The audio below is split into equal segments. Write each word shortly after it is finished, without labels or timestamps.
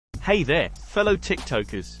Hey there, fellow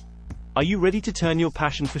TikTokers. Are you ready to turn your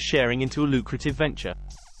passion for sharing into a lucrative venture?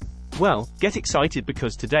 Well, get excited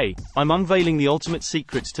because today, I'm unveiling the ultimate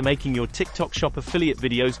secrets to making your TikTok Shop affiliate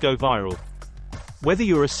videos go viral. Whether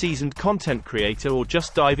you're a seasoned content creator or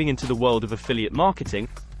just diving into the world of affiliate marketing,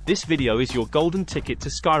 this video is your golden ticket to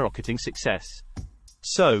skyrocketing success.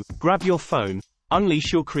 So, grab your phone,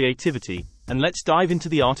 unleash your creativity, and let's dive into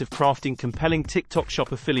the art of crafting compelling TikTok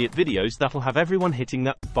Shop affiliate videos that'll have everyone hitting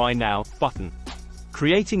that "Buy Now" button.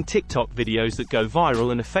 Creating TikTok videos that go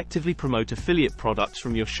viral and effectively promote affiliate products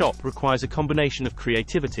from your shop requires a combination of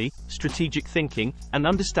creativity, strategic thinking, and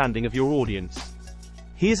understanding of your audience.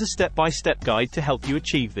 Here's a step-by-step guide to help you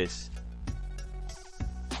achieve this.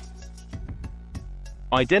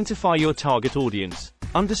 Identify your target audience.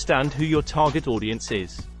 Understand who your target audience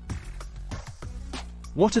is.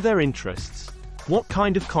 What are their interests? What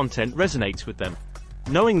kind of content resonates with them?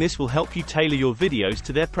 Knowing this will help you tailor your videos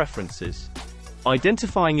to their preferences.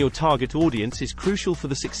 Identifying your target audience is crucial for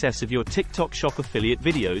the success of your TikTok Shop affiliate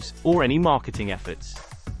videos, or any marketing efforts.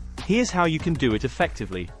 Here's how you can do it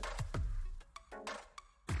effectively.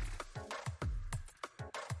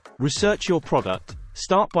 Research your product.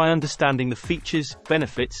 Start by understanding the features,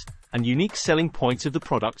 benefits, and unique selling points of the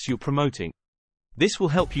products you're promoting. This will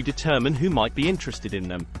help you determine who might be interested in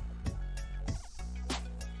them.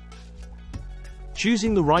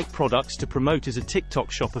 Choosing the right products to promote as a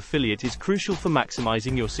TikTok Shop affiliate is crucial for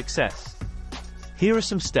maximizing your success. Here are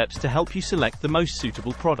some steps to help you select the most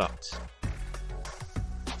suitable products.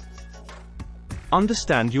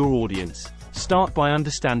 Understand your audience. Start by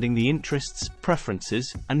understanding the interests,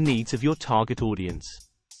 preferences, and needs of your target audience.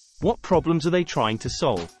 What problems are they trying to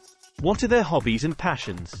solve? What are their hobbies and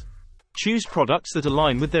passions? Choose products that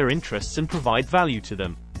align with their interests and provide value to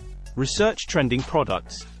them. Research trending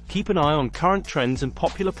products. Keep an eye on current trends and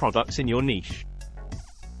popular products in your niche.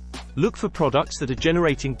 Look for products that are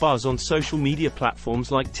generating buzz on social media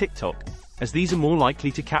platforms like TikTok, as these are more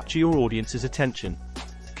likely to capture your audience's attention.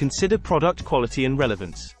 Consider product quality and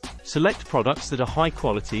relevance. Select products that are high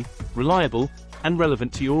quality, reliable, and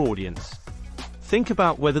relevant to your audience. Think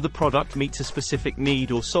about whether the product meets a specific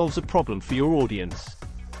need or solves a problem for your audience.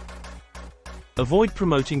 Avoid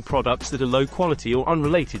promoting products that are low quality or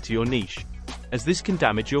unrelated to your niche, as this can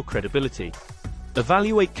damage your credibility.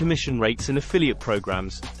 Evaluate commission rates and affiliate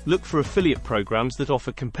programs. Look for affiliate programs that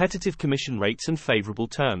offer competitive commission rates and favorable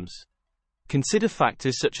terms. Consider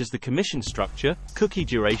factors such as the commission structure, cookie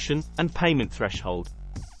duration, and payment threshold.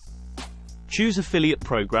 Choose affiliate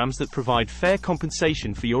programs that provide fair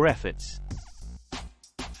compensation for your efforts.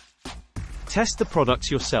 Test the products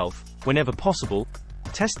yourself. Whenever possible,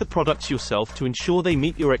 test the products yourself to ensure they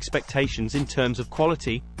meet your expectations in terms of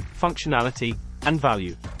quality, functionality, and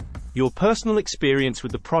value. Your personal experience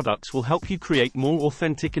with the products will help you create more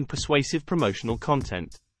authentic and persuasive promotional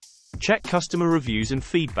content. Check customer reviews and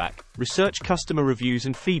feedback. Research customer reviews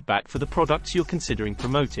and feedback for the products you're considering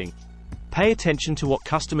promoting. Pay attention to what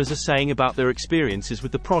customers are saying about their experiences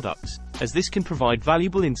with the products, as this can provide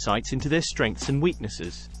valuable insights into their strengths and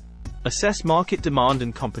weaknesses. Assess market demand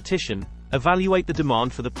and competition. Evaluate the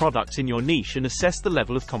demand for the products in your niche and assess the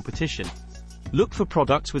level of competition. Look for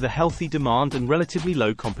products with a healthy demand and relatively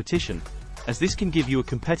low competition, as this can give you a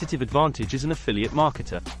competitive advantage as an affiliate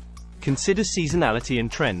marketer. Consider seasonality and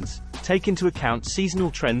trends. Take into account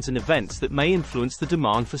seasonal trends and events that may influence the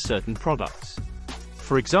demand for certain products.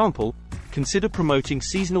 For example, consider promoting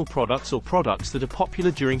seasonal products or products that are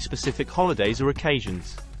popular during specific holidays or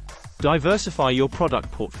occasions. Diversify your product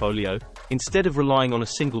portfolio. Instead of relying on a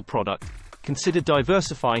single product, consider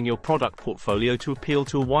diversifying your product portfolio to appeal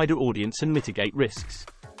to a wider audience and mitigate risks.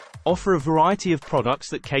 Offer a variety of products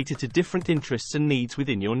that cater to different interests and needs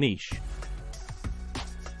within your niche.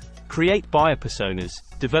 Create buyer personas.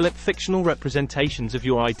 Develop fictional representations of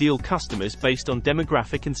your ideal customers based on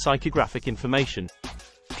demographic and psychographic information.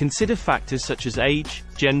 Consider factors such as age,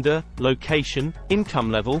 gender, location, income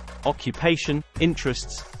level, occupation,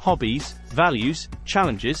 interests, hobbies, values,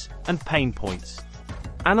 challenges, and pain points.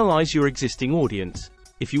 Analyze your existing audience.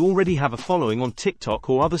 If you already have a following on TikTok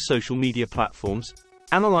or other social media platforms,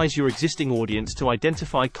 analyze your existing audience to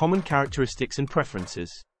identify common characteristics and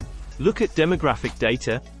preferences. Look at demographic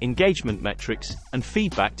data, engagement metrics, and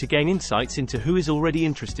feedback to gain insights into who is already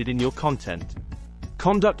interested in your content.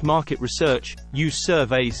 Conduct market research. Use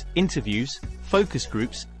surveys, interviews, focus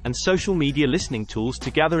groups, and social media listening tools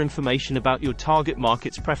to gather information about your target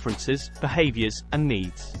market's preferences, behaviors, and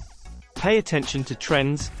needs. Pay attention to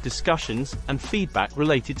trends, discussions, and feedback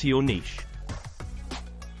related to your niche.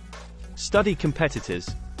 Study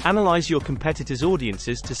competitors. Analyze your competitors'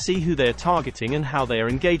 audiences to see who they are targeting and how they are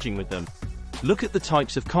engaging with them. Look at the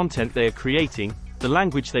types of content they are creating, the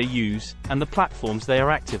language they use, and the platforms they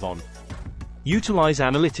are active on. Utilize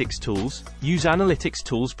analytics tools. Use analytics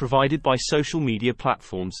tools provided by social media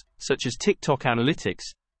platforms, such as TikTok Analytics,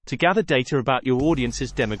 to gather data about your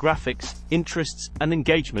audience's demographics, interests, and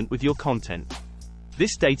engagement with your content.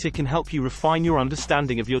 This data can help you refine your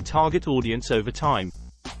understanding of your target audience over time.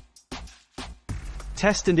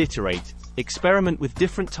 Test and iterate. Experiment with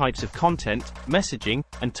different types of content, messaging,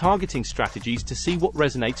 and targeting strategies to see what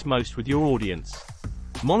resonates most with your audience.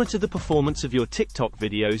 Monitor the performance of your TikTok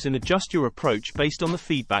videos and adjust your approach based on the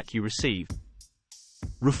feedback you receive.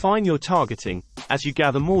 Refine your targeting. As you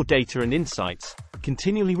gather more data and insights,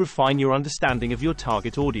 continually refine your understanding of your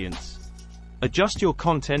target audience. Adjust your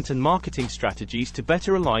content and marketing strategies to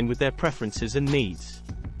better align with their preferences and needs.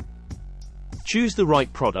 Choose the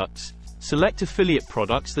right products. Select affiliate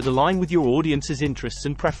products that align with your audience's interests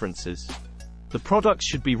and preferences. The products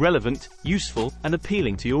should be relevant, useful, and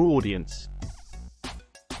appealing to your audience.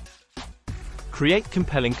 Create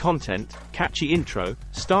compelling content. Catchy intro.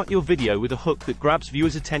 Start your video with a hook that grabs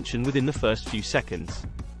viewers' attention within the first few seconds.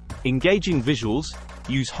 Engaging visuals.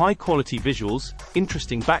 Use high-quality visuals,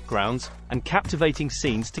 interesting backgrounds, and captivating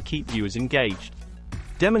scenes to keep viewers engaged.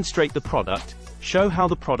 Demonstrate the product. Show how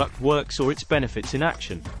the product works or its benefits in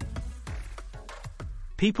action.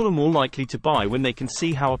 People are more likely to buy when they can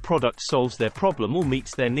see how a product solves their problem or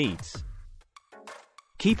meets their needs.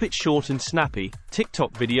 Keep it short and snappy.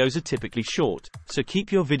 TikTok videos are typically short, so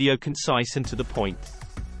keep your video concise and to the point.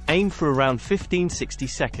 Aim for around 15-60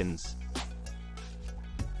 seconds.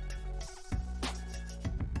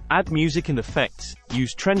 Add music and effects.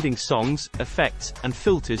 Use trending songs, effects, and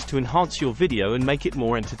filters to enhance your video and make it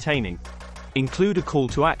more entertaining. Include a call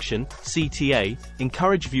to action, CTA.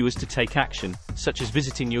 Encourage viewers to take action, such as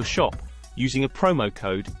visiting your shop, using a promo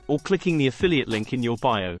code, or clicking the affiliate link in your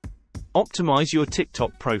bio. Optimize your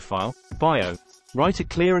TikTok profile. Bio. Write a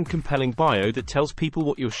clear and compelling bio that tells people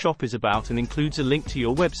what your shop is about and includes a link to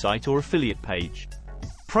your website or affiliate page.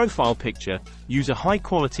 Profile picture. Use a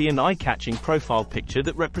high-quality and eye-catching profile picture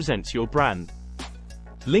that represents your brand.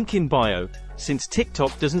 Link in bio. Since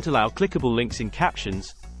TikTok doesn't allow clickable links in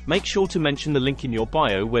captions, make sure to mention the link in your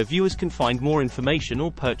bio where viewers can find more information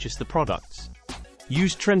or purchase the products.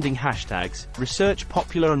 Use trending hashtags. Research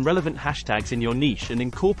popular and relevant hashtags in your niche and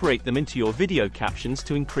incorporate them into your video captions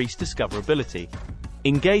to increase discoverability.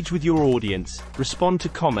 Engage with your audience. Respond to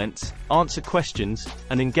comments, answer questions,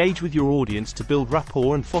 and engage with your audience to build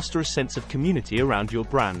rapport and foster a sense of community around your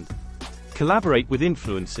brand. Collaborate with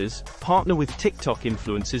influencers. Partner with TikTok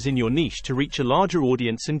influencers in your niche to reach a larger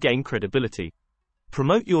audience and gain credibility.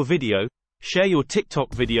 Promote your video. Share your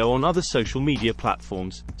TikTok video on other social media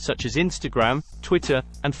platforms, such as Instagram, Twitter,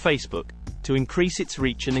 and Facebook, to increase its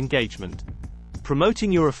reach and engagement.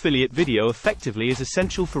 Promoting your affiliate video effectively is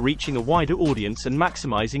essential for reaching a wider audience and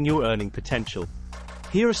maximizing your earning potential.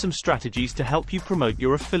 Here are some strategies to help you promote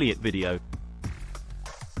your affiliate video.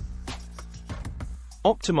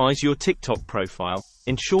 Optimize your TikTok profile.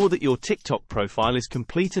 Ensure that your TikTok profile is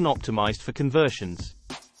complete and optimized for conversions.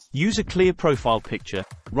 Use a clear profile picture.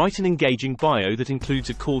 Write an engaging bio that includes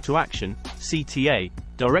a call to action, CTA,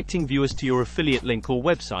 directing viewers to your affiliate link or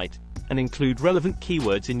website, and include relevant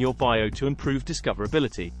keywords in your bio to improve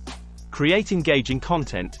discoverability. Create engaging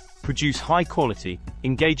content. Produce high-quality,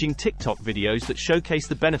 engaging TikTok videos that showcase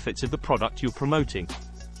the benefits of the product you're promoting.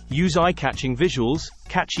 Use eye-catching visuals,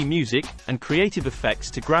 catchy music, and creative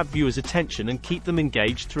effects to grab viewers' attention and keep them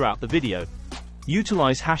engaged throughout the video.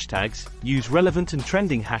 Utilize hashtags. Use relevant and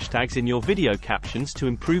trending hashtags in your video captions to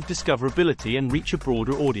improve discoverability and reach a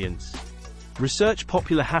broader audience. Research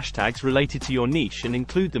popular hashtags related to your niche and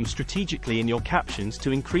include them strategically in your captions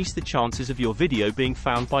to increase the chances of your video being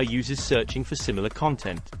found by users searching for similar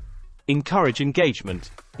content. Encourage engagement.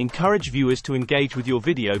 Encourage viewers to engage with your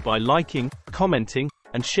video by liking, commenting,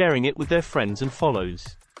 and sharing it with their friends and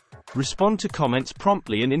followers. Respond to comments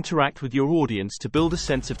promptly and interact with your audience to build a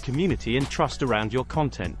sense of community and trust around your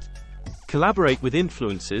content. Collaborate with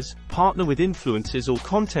influencers. Partner with influencers or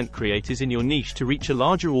content creators in your niche to reach a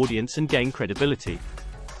larger audience and gain credibility.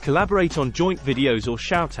 Collaborate on joint videos or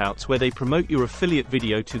shoutouts where they promote your affiliate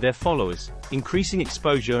video to their followers, increasing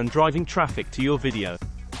exposure and driving traffic to your video.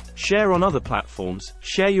 Share on other platforms.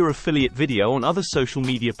 Share your affiliate video on other social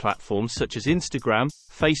media platforms such as Instagram,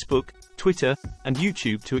 Facebook, Twitter, and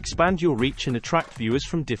YouTube to expand your reach and attract viewers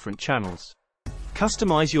from different channels.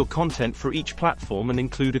 Customize your content for each platform and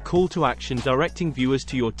include a call to action directing viewers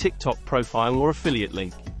to your TikTok profile or affiliate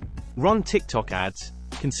link. Run TikTok ads.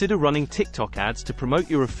 Consider running TikTok ads to promote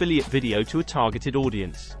your affiliate video to a targeted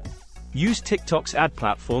audience. Use TikTok's ad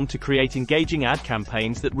platform to create engaging ad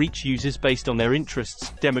campaigns that reach users based on their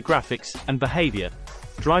interests, demographics, and behavior,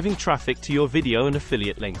 driving traffic to your video and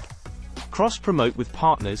affiliate link. Cross-promote with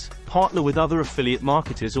partners. Partner with other affiliate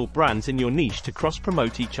marketers or brands in your niche to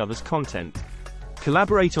cross-promote each other's content.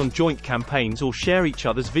 Collaborate on joint campaigns or share each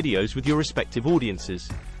other's videos with your respective audiences,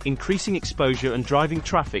 increasing exposure and driving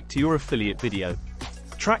traffic to your affiliate video.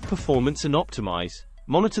 Track performance and optimize.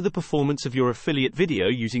 Monitor the performance of your affiliate video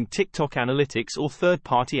using TikTok analytics or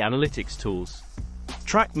third-party analytics tools.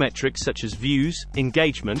 Track metrics such as views,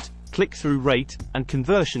 engagement, click-through rate, and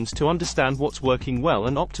conversions to understand what's working well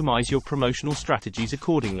and optimize your promotional strategies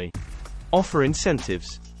accordingly. Offer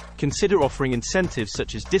incentives. Consider offering incentives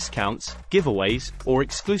such as discounts, giveaways, or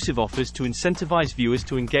exclusive offers to incentivize viewers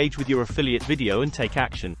to engage with your affiliate video and take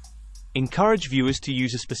action. Encourage viewers to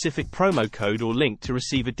use a specific promo code or link to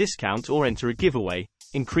receive a discount or enter a giveaway,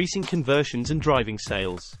 increasing conversions and driving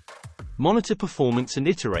sales. Monitor performance and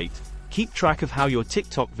iterate. Keep track of how your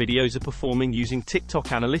TikTok videos are performing using TikTok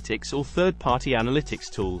analytics or third-party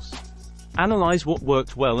analytics tools. Analyze what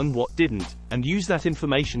worked well and what didn't, and use that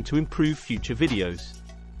information to improve future videos.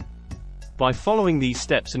 By following these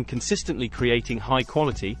steps and consistently creating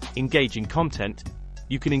high-quality, engaging content,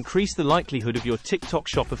 you can increase the likelihood of your TikTok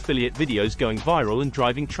Shop affiliate videos going viral and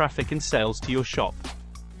driving traffic and sales to your shop.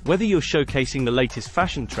 Whether you're showcasing the latest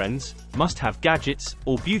fashion trends, must-have gadgets,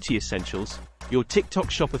 or beauty essentials, your TikTok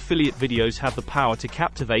Shop affiliate videos have the power to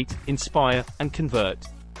captivate, inspire, and convert.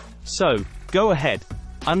 So, go ahead,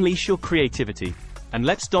 unleash your creativity, and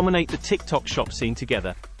let's dominate the TikTok Shop scene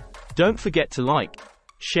together. Don't forget to like,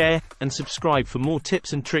 share, and subscribe for more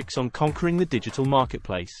tips and tricks on conquering the digital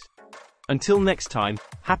marketplace. Until next time,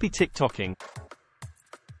 happy TikToking!